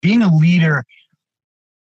Being a leader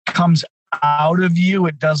comes out of you.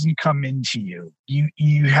 It doesn't come into you.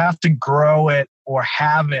 You have to grow it or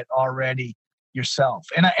have it already yourself.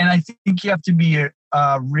 And I think you have to be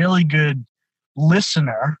a really good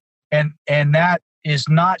listener. And that is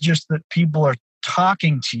not just that people are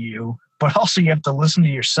talking to you, but also you have to listen to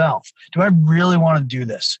yourself. Do I really want to do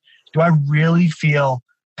this? Do I really feel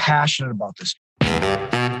passionate about this?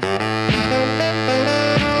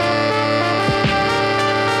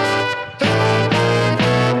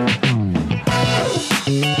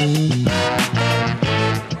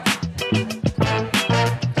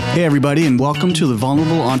 Hey everybody, and welcome to The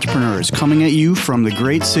Vulnerable Entrepreneurs, coming at you from the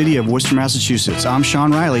great city of Worcester, Massachusetts. I'm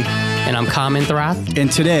Sean Riley. And I'm Carmen Thrath.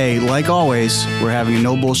 And today, like always, we're having a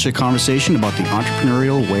no bullshit conversation about the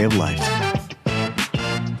entrepreneurial way of life.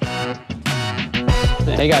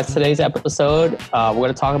 Hey guys, today's episode, we're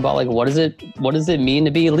going to talk about what does it mean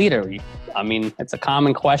to be a leader? I mean, it's a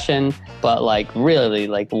common question, but really,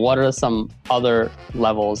 what are some other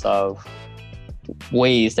levels of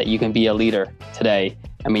ways that you can be a leader today?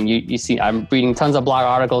 I mean, you see, I'm reading tons of blog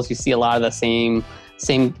articles. You see a lot of the same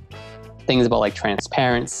things about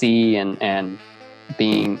transparency and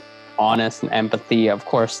being honest and empathy. Of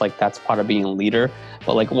course, that's part of being a leader.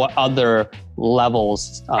 But what other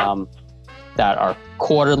levels that are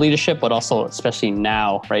core to leadership, but also especially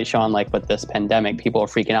now, right, Sean? With this pandemic, people are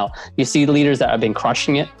freaking out. You see leaders that have been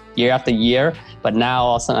crushing it year after year, but now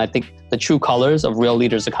all of a sudden, I think the true colors of real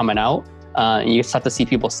leaders are coming out, and you start to see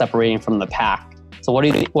people separating from the pack. So what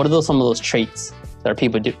are some of those traits that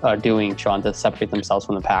people are doing, Sean, to separate themselves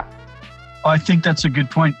from the pack? I think that's a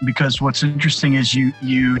good point, because what's interesting is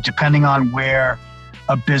you depending on where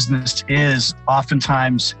a business is,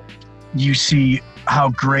 oftentimes you see how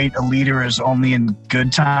great a leader is only in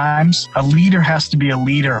good times. A leader has to be a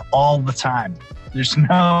leader all the time.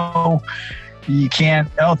 You can't,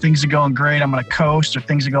 things are going great, I'm going to coast, or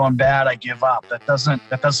things are going bad, I give up. That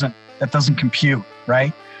doesn't compute,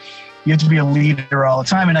 right? You have to be a leader all the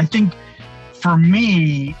time. And I think for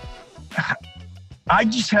me, I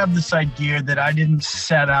just have this idea that I didn't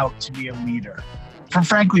set out to be a leader.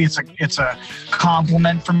 Frankly, it's a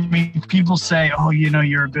compliment for me. People say,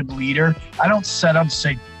 you're a good leader. I don't set out to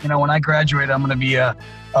say, when I graduate, I'm going to be a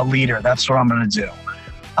leader. That's what I'm going to do.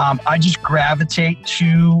 I just gravitate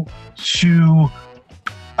to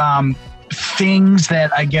things that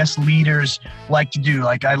I guess leaders like to do.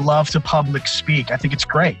 I love to public speak. I think it's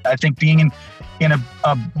great. I think being in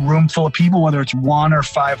a room full of people, whether it's 1 or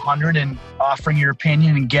 500, and offering your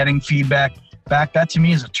opinion and getting feedback back, that to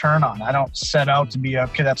me is a turn on. I don't set out to be,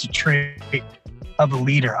 that's a trait of a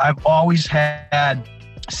leader. I've always had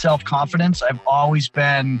self-confidence. I've always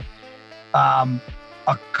been a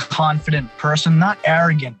confident person, not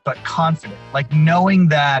arrogant, but confident, knowing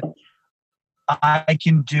that I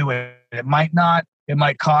can do it. It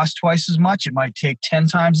might cost twice as much. It might take 10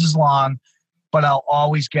 times as long, but I'll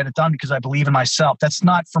always get it done because I believe in myself. That's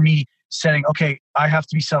not for me saying, I have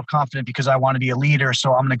to be self-confident because I want to be a leader,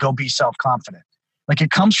 so I'm going to go be self-confident.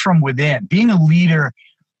 It comes from within. Being a leader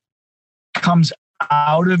comes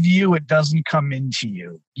out of you. It doesn't come into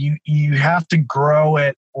you. You have to grow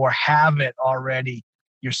it or have it already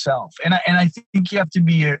yourself. And I think you have to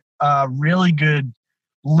be a really good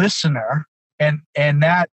listener. And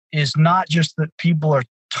that is not just that people are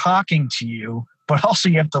talking to you, but also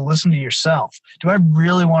you have to listen to yourself. Do I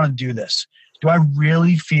really want to do this? Do I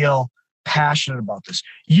really feel passionate about this?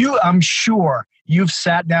 I'm sure you've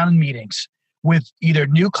sat down in meetings with either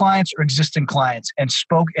new clients or existing clients and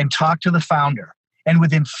spoke and talked to the founder. And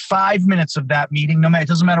within 5 minutes of that meeting, it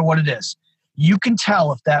doesn't matter what it is, you can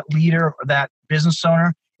tell if that leader or that business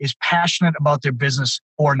owner is passionate about their business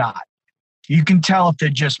or not. You can tell if they're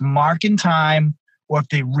just marking time or if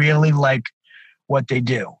they really like what they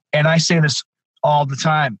do. And I say this all the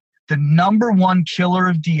time. The number one killer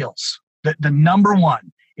of deals, the number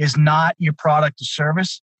one is not your product or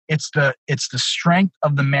service. It's the strength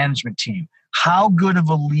of the management team. How good of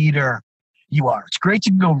a leader you are. It's great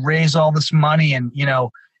to go raise all this money and,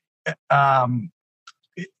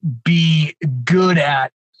 be good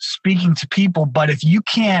at speaking to people. But if you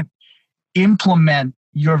can't implement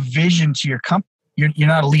your vision to your company, you're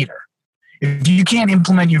not a leader. If you can't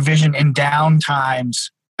implement your vision in down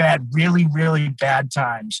times, really, really bad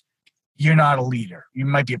times, you're not a leader. You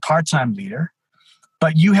might be a part-time leader,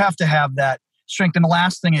 but you have to have that strength. And the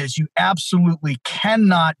last thing is, you absolutely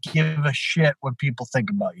cannot give a shit what people think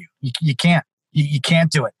about you. You can't. You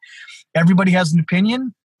can't do it. Everybody has an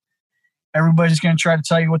opinion. Everybody's going to try to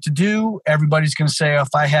tell you what to do. Everybody's going to say, if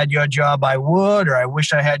I had your job, I would, or I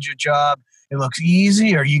wish I had your job. It looks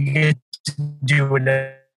easy, or you get to do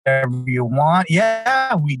whatever you want.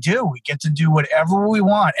 Yeah, we do. We get to do whatever we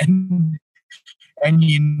want. And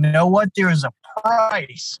you know what? There is a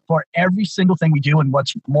price for every single thing we do. And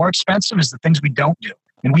what's more expensive is the things we don't do.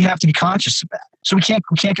 And we have to be conscious of that. So we can't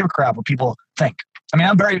give a crap what people think. I mean,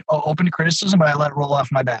 I'm very open to criticism, but I let it roll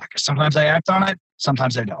off my back. Sometimes I act on it.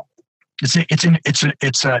 Sometimes I don't.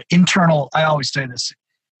 It's a internal. I always say this.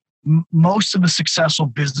 Most of the successful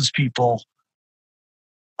business people,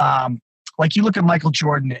 like you look at Michael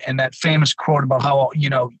Jordan and that famous quote about how,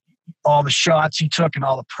 all the shots he took and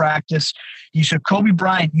all the practice. You said Kobe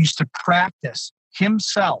Bryant used to practice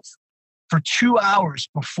himself for 2 hours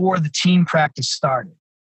before the team practice started.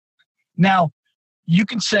 Now, you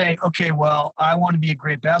can say, okay, well, I want to be a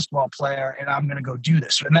great basketball player and I'm going to go do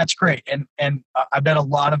this. And that's great. And I bet a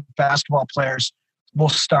lot of basketball players will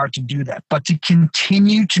start to do that. But to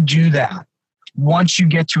continue to do that, once you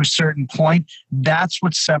get to a certain point, that's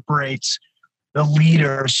what separates the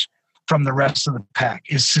leaders from the rest of the pack,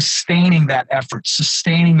 is sustaining that effort,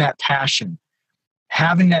 sustaining that passion,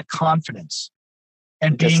 having that confidence,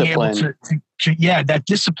 and being able to that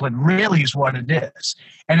discipline really is what it is.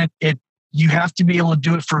 And you have to be able to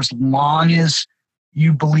do it for as long as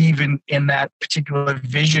you believe in that particular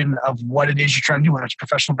vision of what it is you're trying to do, whether it's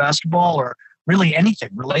professional basketball or really anything,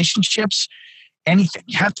 relationships, anything.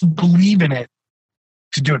 You have to believe in it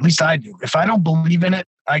to do it. At least I do. If I don't believe in it,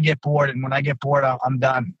 I get bored. And when I get bored, I'm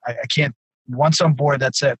done. I can't. Once I'm bored,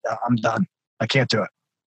 that's it. I'm done. I can't do it.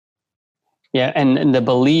 Yeah. And the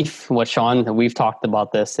belief, what Sean, we've talked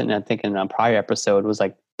about this, and I think in a prior episode, was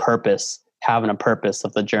like purpose, having a purpose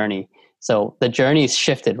of the journey. So the journey's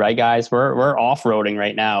shifted, right, guys? We're off-roading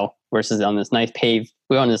right now versus on this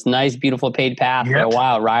we're on this nice, beautiful paved path for a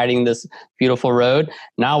while, riding this beautiful road.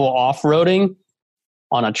 Now we're off-roading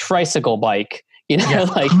on a tricycle bike, who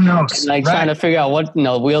knows? Like trying to figure out what,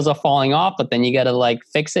 wheels are falling off, but then you got to like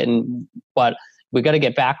fix it. But we got to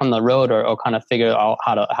get back on the road or kind of figure out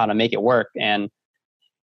how to make it work. And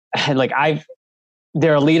like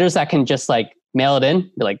there are leaders that can just like mail it in,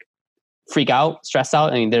 be like, freak out, stress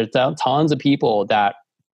out. I mean, there's tons of people that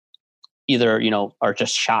either, are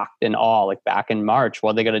just shocked and awe, like back in March,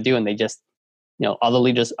 what they're going to do. And they just, other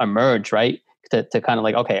leaders emerge, right? To kind of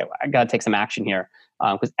like, okay, I got to take some action here.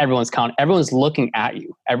 Because everyone's looking at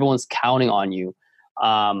you. Everyone's counting on you.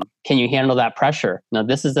 Can you handle that pressure? Now,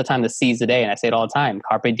 this is the time to seize the day. And I say it all the time,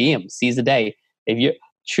 carpe diem, seize the day. If you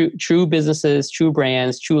true businesses, true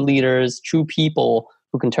brands, true leaders, true people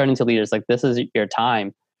who can turn into leaders, like this is your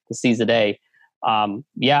time to seize the day.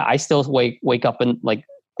 I still wake up and like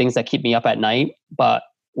things that keep me up at night. But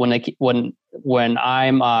when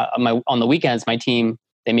I'm on the weekends, my team,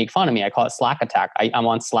 they make fun of me. I call it Slack attack. I'm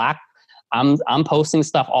on Slack. I'm posting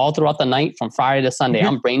stuff all throughout the night from Friday to Sunday.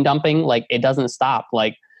 I'm brain dumping. Like it doesn't stop.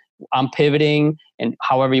 Like I'm pivoting, and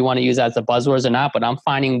however you want to use that as the buzzwords or not, but I'm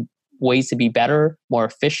finding ways to be better, more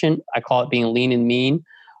efficient. I call it being lean and mean.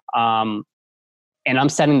 And I'm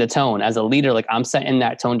setting the tone as a leader. Like I'm setting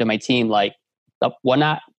that tone to my team. Like we're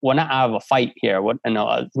not out of a fight here.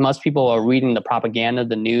 Most people are reading the propaganda,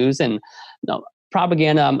 the news, and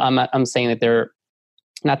propaganda. I'm saying that they're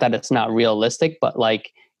not that it's not realistic, but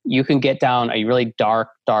like you can get down a really dark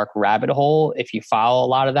rabbit hole if you follow a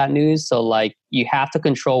lot of that news. So like you have to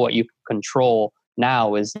control what you control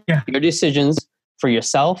now is your decisions for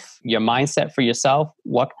yourself, your mindset for yourself.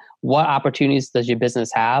 What opportunities does your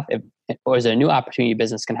business have? Or is there a new opportunity your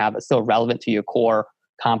business can have that's still relevant to your core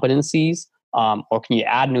competencies? Or can you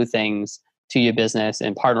add new things to your business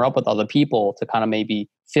and partner up with other people to kind of maybe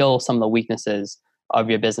fill some of the weaknesses of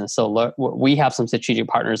your business? So we have some strategic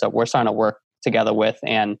partners that we're starting to work together with,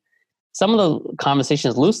 and some of the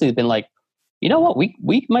conversations loosely have been like, you know what,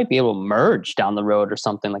 we might be able to merge down the road or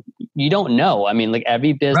something. Like you don't know. I mean, like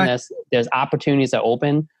every business, there's opportunities that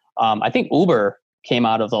open. I think Uber came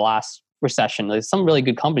out of the last recession. There's some really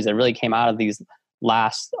good companies that really came out of these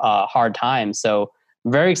last hard times. So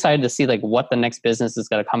very excited to see like what the next business is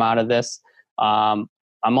going to come out of this. I'm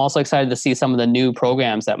also excited to see some of the new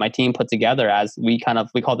programs that my team put together as we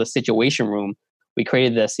call the situation room. We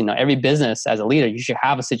created this, every business as a leader, you should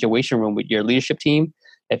have a situation room with your leadership team.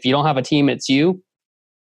 If you don't have a team, it's you,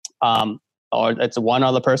 or it's one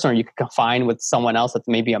other person, or you can combine with someone else that's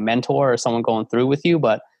maybe a mentor or someone going through with you.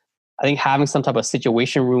 But I think having some type of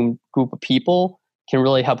situation room group of people can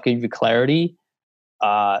really help give you clarity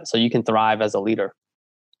so you can thrive as a leader.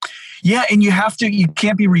 Yeah, and you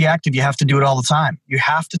can't be reactive. You have to do it all the time. You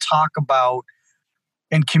have to talk about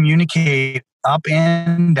and communicate up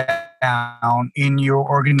and down in your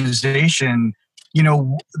organization,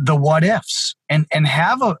 the what ifs, and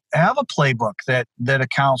have a playbook that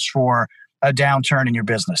accounts for a downturn in your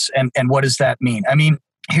business. And what does that mean? I mean,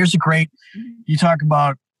 here's a great, you talk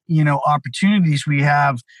about, opportunities. We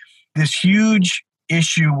have this huge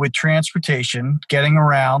issue with transportation, getting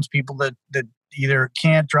around, people that either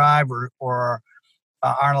can't drive or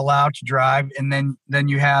aren't allowed to drive. And then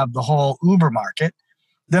you have the whole Uber market.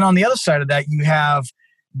 Then on the other side of that, you have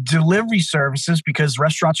delivery services because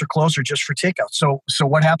restaurants are closed or just for takeout. So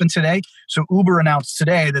what happened today? So Uber announced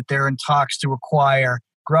today that they're in talks to acquire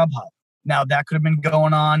Grubhub. Now that could have been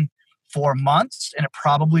going on for months, and it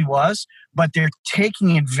probably was, but they're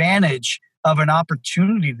taking advantage of an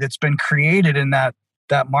opportunity that's been created in that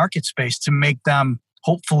market space to make them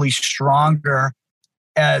hopefully stronger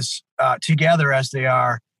as together as they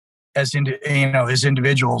are as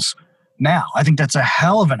individuals now. I think that's a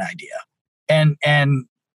hell of an idea. And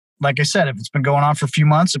like I said, if it's been going on for a few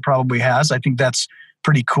months, it probably has. I think that's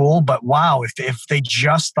pretty cool. But wow, if they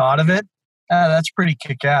just thought of it, that's pretty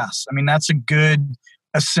kick-ass. I mean, that's a good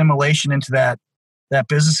assimilation into that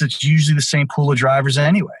business. It's usually the same pool of drivers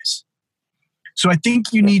anyways. So I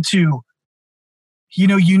think you need to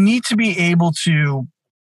be able to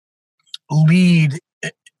lead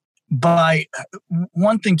by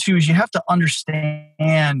one thing too, is you have to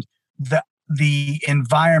understand the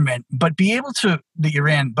environment, but be able to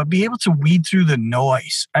weed through the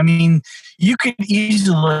noise. I mean, you could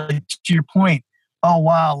easily, to your point, oh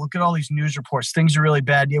wow, look at all these news reports, things are really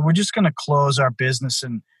bad. Yeah, we're just going to close our business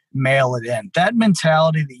and mail it in. That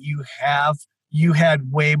mentality that you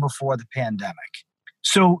had way before the pandemic.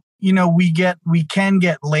 So, we can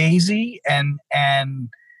get lazy and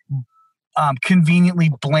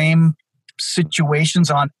conveniently blame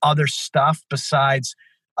situations on other stuff besides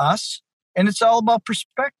us. And it's all about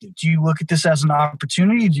perspective. Do you look at this as an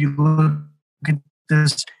opportunity? Do you look at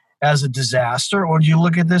this as a disaster? Or do you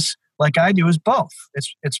look at this like I do as both?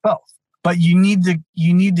 It's both. But you need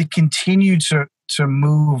to continue to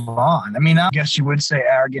move on. I mean, I guess you would say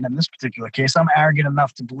arrogant in this particular case. I'm arrogant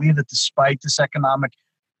enough to believe that despite this economic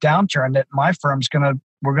downturn, that my firm's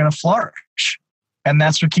we're gonna flourish. And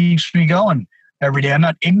that's what keeps me going every day. I'm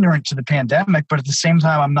not ignorant to the pandemic, but at the same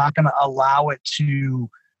time, I'm not going to allow it to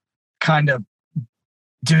kind of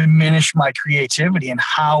diminish my creativity and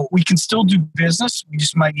how we can still do business. We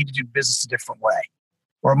just might need to do business a different way,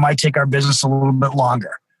 or it might take our business a little bit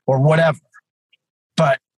longer or whatever.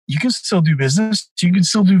 But you can still do business. You can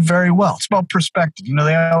still do very well. It's about perspective.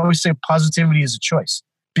 They always say positivity is a choice.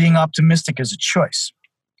 Being optimistic is a choice.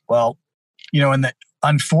 Well,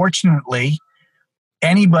 unfortunately,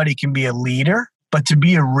 anybody can be a leader, but to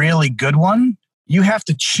be a really good one, you have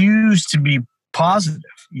to choose to be positive.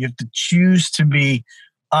 You have to choose to be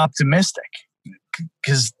optimistic,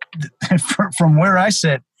 because from where I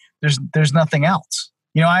sit, there's nothing else.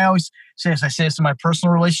 I always say this. I say this in my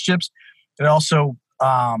personal relationships, but also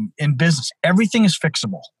in business. Everything is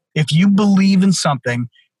fixable. If you believe in something,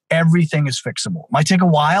 everything is fixable. Might take a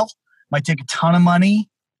while, might take a ton of money,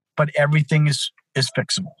 but everything is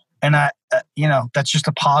fixable. And that's just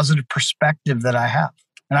a positive perspective that I have.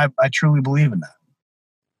 And I truly believe in that.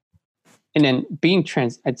 And then being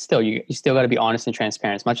you still got to be honest and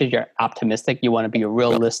transparent. As much as you're optimistic, you want to be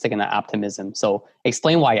realistic in that optimism. So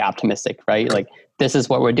explain why you're optimistic, right? Like, this is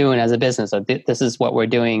what we're doing as a business, or this is what we're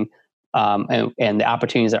doing, and the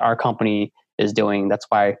opportunities that our company is doing. That's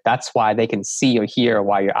why they can see or hear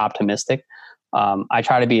why you're optimistic. I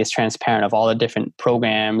try to be as transparent of all the different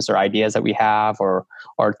programs or ideas that we have, or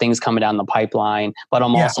things coming down the pipeline. But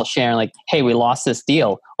I'm also sharing, like, hey, we lost this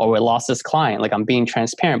deal, or we lost this client. Like, I'm being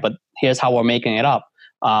transparent, but here's how we're making it up.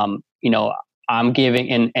 I'm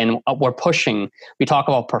giving, and we're pushing. We talk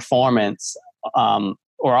about performance.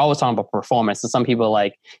 We're always talking about performance. And some people are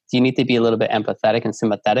like, do you need to be a little bit empathetic and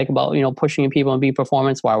sympathetic about, pushing people and be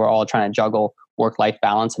performance, while we're all trying to juggle work-life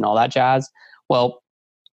balance and all that jazz? Well,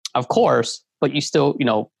 of course. But you still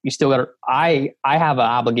got to, I have an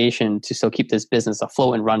obligation to still keep this business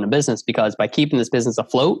afloat and run the business, because by keeping this business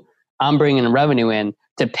afloat, I'm bringing revenue in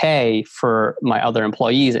to pay for my other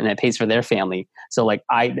employees, and it pays for their family. So like,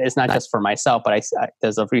 it's not just for myself, but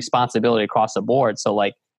there's a responsibility across the board. So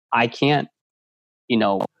like, I can't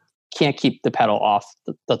keep the pedal off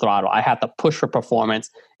the throttle. I have to push for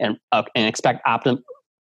performance and expect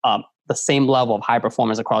the same level of high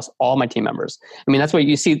performance across all my team members. I mean, that's where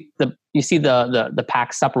you see the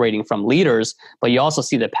pack separating from leaders, but you also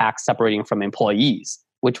see the pack separating from employees.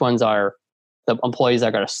 Which ones are the employees that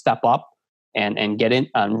are going to step up and get in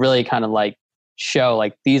and really kind of like show,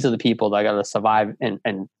 like, these are the people that are going to survive and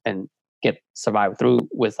survive through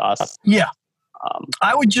with us. Yeah.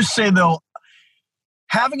 I would just say, though,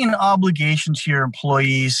 having an obligation to your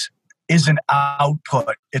employees is an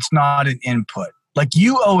output. It's not an input. Like,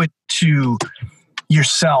 you owe it to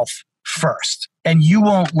yourself first, and you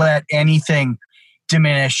won't let anything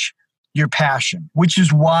diminish your passion, which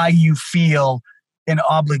is why you feel an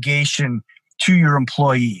obligation to your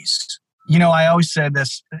employees. You know, I always said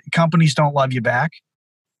this, companies don't love you back.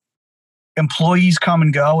 Employees come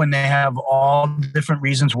and go, and they have all different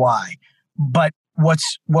reasons why. But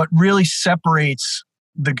what really separates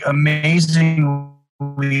the amazing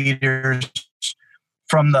leaders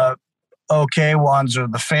from the okay ones or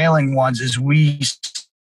the failing ones is we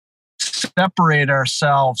separate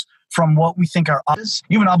ourselves from what we think are others.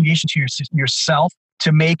 You have an obligation to yourself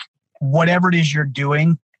to make whatever it is you're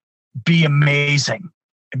doing be amazing,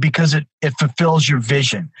 because it fulfills your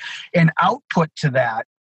vision. And output to that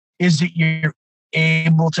is that you're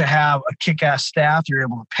able to have a kick-ass staff, you're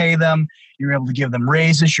able to pay them, you're able to give them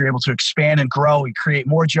raises, you're able to expand and grow and create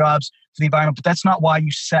more jobs for the environment. But that's not why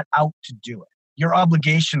you set out to do it. Your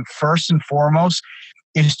obligation, first and foremost,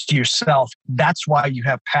 is to yourself. That's why you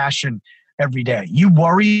have passion every day. You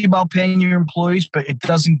worry about paying your employees, but it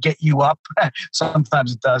doesn't get you up.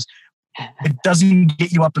 Sometimes it does. It doesn't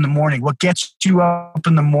get you up in the morning. What gets you up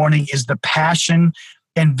in the morning is the passion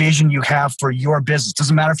and vision you have for your business.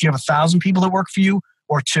 Doesn't matter if you have 1,000 people that work for you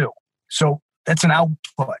or 2. So that's an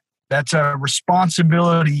output. That's a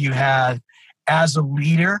responsibility you have as a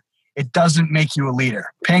leader. It doesn't make you a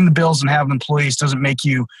leader. Paying the bills and having employees doesn't make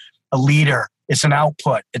you a leader. It's an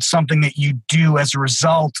output. It's something that you do as a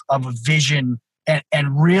result of a vision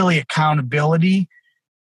and really accountability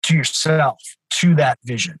to yourself, to that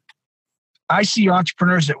vision. I see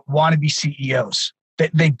entrepreneurs that want to be CEOs.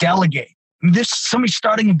 They delegate. There's somebody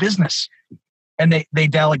starting a business and they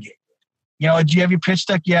delegate. You know, do you have your pitch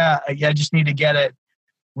deck? Yeah, I just need to get it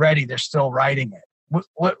ready. They're still writing it.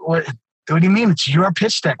 What do you mean? It's your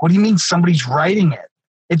pitch deck. What do you mean somebody's writing it?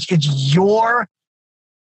 It's your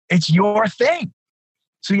thing.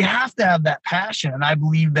 So you have to have that passion. And I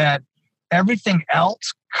believe that everything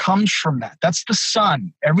else comes from that. That's the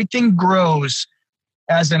sun. Everything grows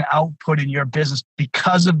as an output in your business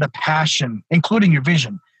because of the passion, including your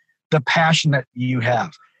vision, the passion that you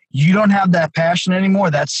have. You don't have that passion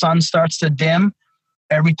anymore. That sun starts to dim.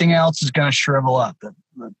 Everything else is going to shrivel up.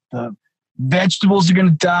 The vegetables are going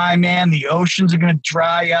to die, man. The oceans are going to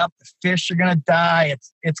dry up. The fish are going to die.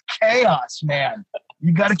 It's chaos, man.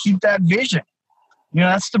 You got to keep that vision. You know,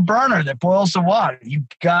 that's the burner that boils the water. You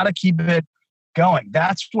got to keep it going.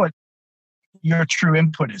 That's what your true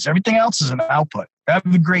input is. Everything else is an output. You have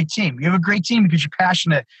a great team. You have a great team because you're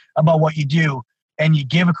passionate about what you do and you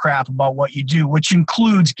give a crap about what you do, which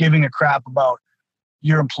includes giving a crap about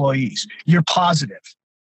your employees. You're positive.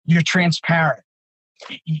 You're transparent.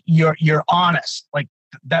 You're honest. Like,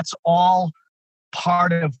 that's all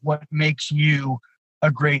part of what makes you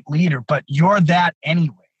a great leader, but you're that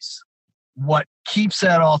anyways. What keeps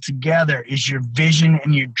that all together is your vision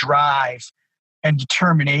and your drive and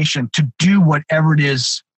determination to do whatever it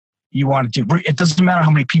is you want to do. It doesn't matter how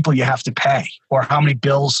many people you have to pay or how many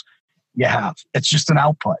bills you have. It's just an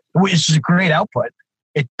output. It's just a great output,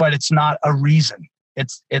 but it's not a reason.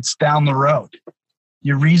 It's down the road.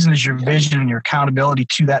 Your reason is your vision and your accountability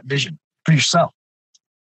to that vision for yourself.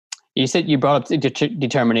 You said you brought up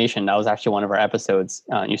determination. That was actually one of our episodes.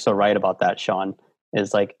 You're so right about that, Sean.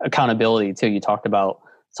 Is like accountability too. You talked about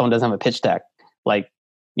someone doesn't have a pitch deck. Like,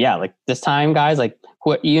 yeah, like this time, guys, like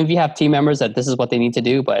even if you have team members that this is what they need to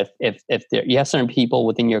do, but if you have certain people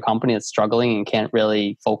within your company that's struggling and can't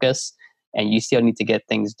really focus, and you still need to get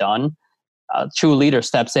things done, a true leader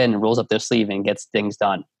steps in and rolls up their sleeve and gets things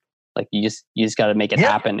done. Like you just got to make it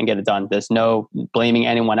happen and get it done. There's no blaming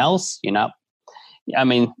anyone else. You're not. I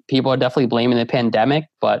mean, people are definitely blaming the pandemic,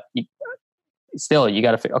 but still, you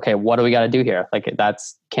got to figure, okay, what do we got to do here? Like,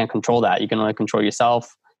 can't control that. You can only control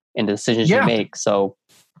yourself and the decisions you make. So,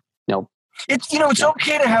 it's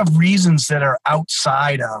okay to have reasons that are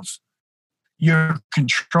outside of your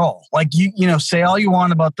control. Like say all you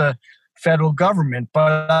want about the federal government,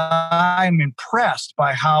 but I'm impressed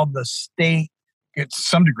by how the state, to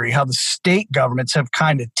some degree, how the state governments have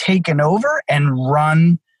kind of taken over and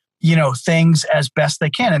run, things as best they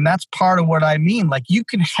can. And that's part of what I mean. Like, you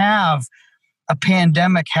can have a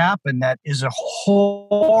pandemic happen that is has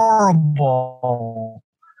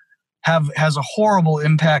a horrible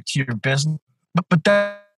impact to your business, but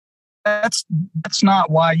that's not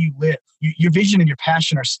why you live. Your vision and your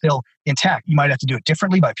passion are still intact. You might have to do it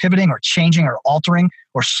differently by pivoting or changing or altering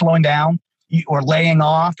or slowing down or laying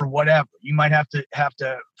off or whatever. You might have to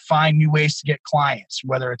find new ways to get clients,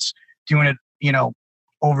 whether it's doing it,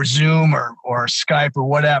 over Zoom or Skype or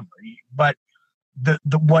whatever. But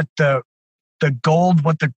what the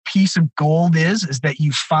piece of gold is that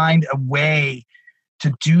you find a way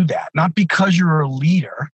to do that, not because you're a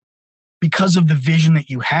leader, because of the vision that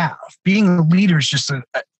you have. Being a leader is just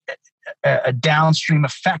a downstream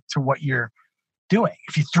effect to what you're doing.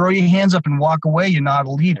 If you throw your hands up and walk away, you're not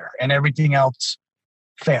a leader, and everything else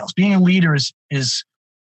fails. Being a leader is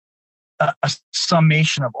a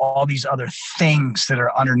summation of all these other things that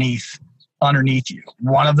are underneath you.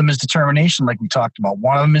 One of them is determination, like we talked about.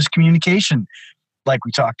 One of them is communication, like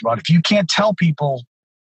we talked about. If you can't tell people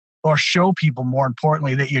or show people, more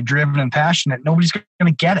importantly, that you're driven and passionate, nobody's going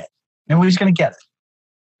to get it. Nobody's going to get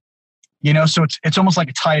it. So it's almost like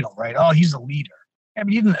a title, right? Oh, he's a leader. I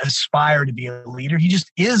mean, he didn't aspire to be a leader. He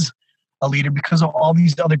just is a leader because of all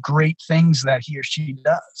these other great things that he or she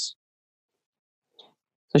does.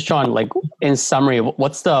 So Sean, like in summary,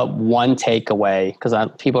 what's the one takeaway? Because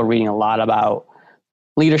people are reading a lot about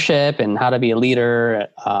leadership and how to be a leader.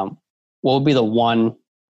 What would be the one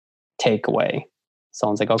takeaway?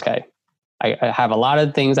 Someone's like, okay, I have a lot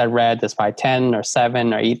of things I read. There's probably 10 or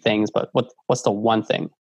 7 or 8 things, but what's the one thing?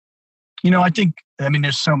 I mean,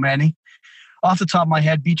 there's so many. Off the top of my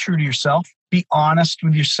head, be true to yourself. Be honest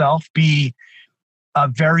with yourself. Be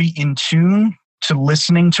very in tune to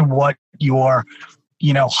listening to what your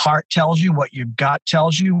heart tells you, what your gut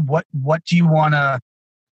tells you. What do you want to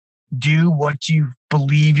do? What do you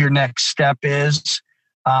believe your next step is?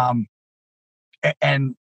 And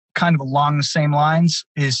kind of along the same lines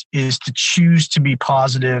is to choose to be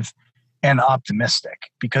positive and optimistic,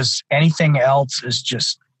 because anything else is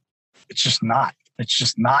it's just not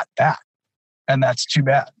that. And that's too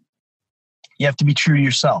bad. You have to be true to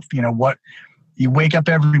yourself. What you wake up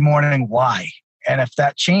every morning, why? And if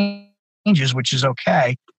that changes, which is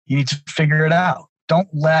okay, you need to figure it out. Don't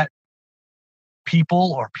let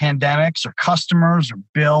people or pandemics or customers or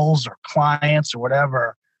bills or clients or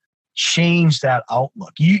whatever change that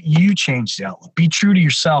outlook. You change the outlook. Be true to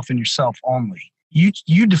yourself and yourself only.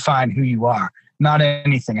 You define who you are, not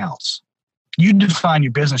anything else. You define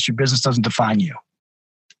your business doesn't define you.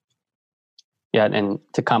 Yeah, and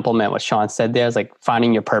to complement what Sean said there is like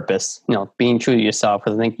finding your purpose, being true to yourself,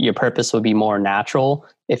 because I think your purpose would be more natural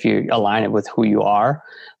if you align it with who you are.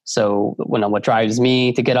 So what drives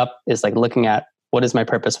me to get up is like looking at what is my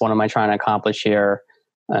purpose? What am I trying to accomplish here?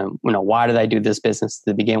 Why did I do this business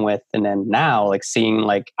to begin with? And then now like seeing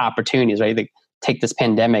like opportunities, right? Like take this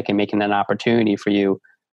pandemic and making an opportunity for you.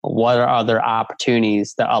 What are other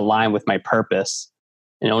opportunities that align with my purpose?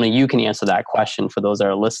 And only you can answer that question for those that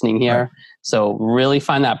are listening here. Right. So really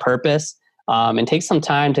find that purpose and take some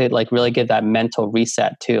time to like really get that mental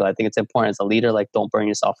reset too. I think it's important as a leader, like don't burn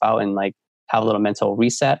yourself out and like have a little mental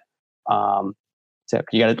reset. So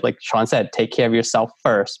you got to, like Sean said, take care of yourself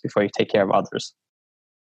first before you take care of others.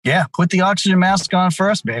 Yeah. Put the oxygen mask on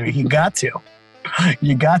first, baby. You got to.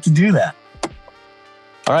 You got to do that.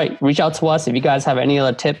 All right. Reach out to us. If you guys have any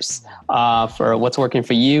other tips for what's working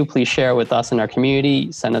for you, please share it with us in our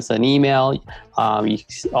community. Send us an email, all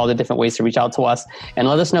the different ways to reach out to us. And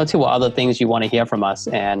let us know, too, what other things you want to hear from us.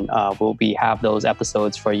 And we'll have those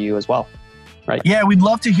episodes for you as well. Right? Yeah, we'd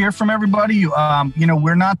love to hear from everybody.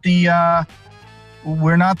 We're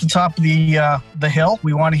not the top of the hill.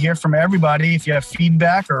 We want to hear from everybody. If you have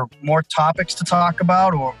feedback or more topics to talk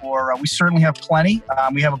about, or we certainly have plenty.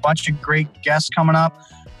 We have a bunch of great guests coming up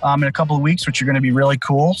in a couple of weeks, which are going to be really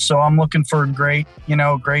cool. So I'm looking for a great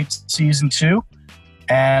season 2.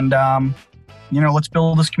 And, let's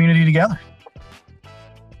build this community together.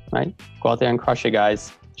 Right. Go out there and crush it,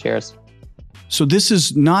 guys. Cheers. So this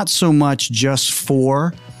is not so much just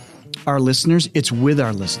for our listeners, it's with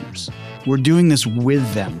our listeners. We're doing this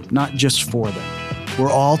with them, not just for them. We're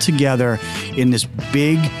all together in this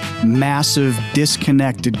big, massive,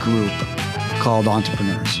 disconnected group called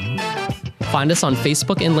entrepreneurs. Find us on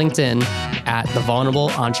Facebook and LinkedIn at The Vulnerable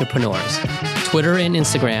Entrepreneurs, Twitter and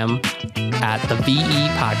Instagram at The VE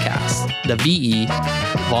Podcast, The VE,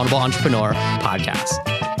 Vulnerable Entrepreneur Podcast.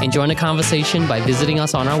 And join the conversation by visiting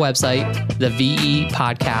us on our website,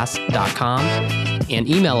 thevepodcast.com, and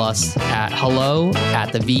email us at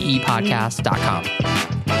hello@thevepodcast.com.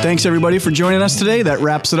 Thanks, everybody, for joining us today. That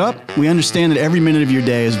wraps it up. We understand that every minute of your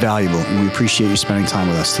day is valuable, and we appreciate you spending time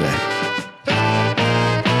with us today.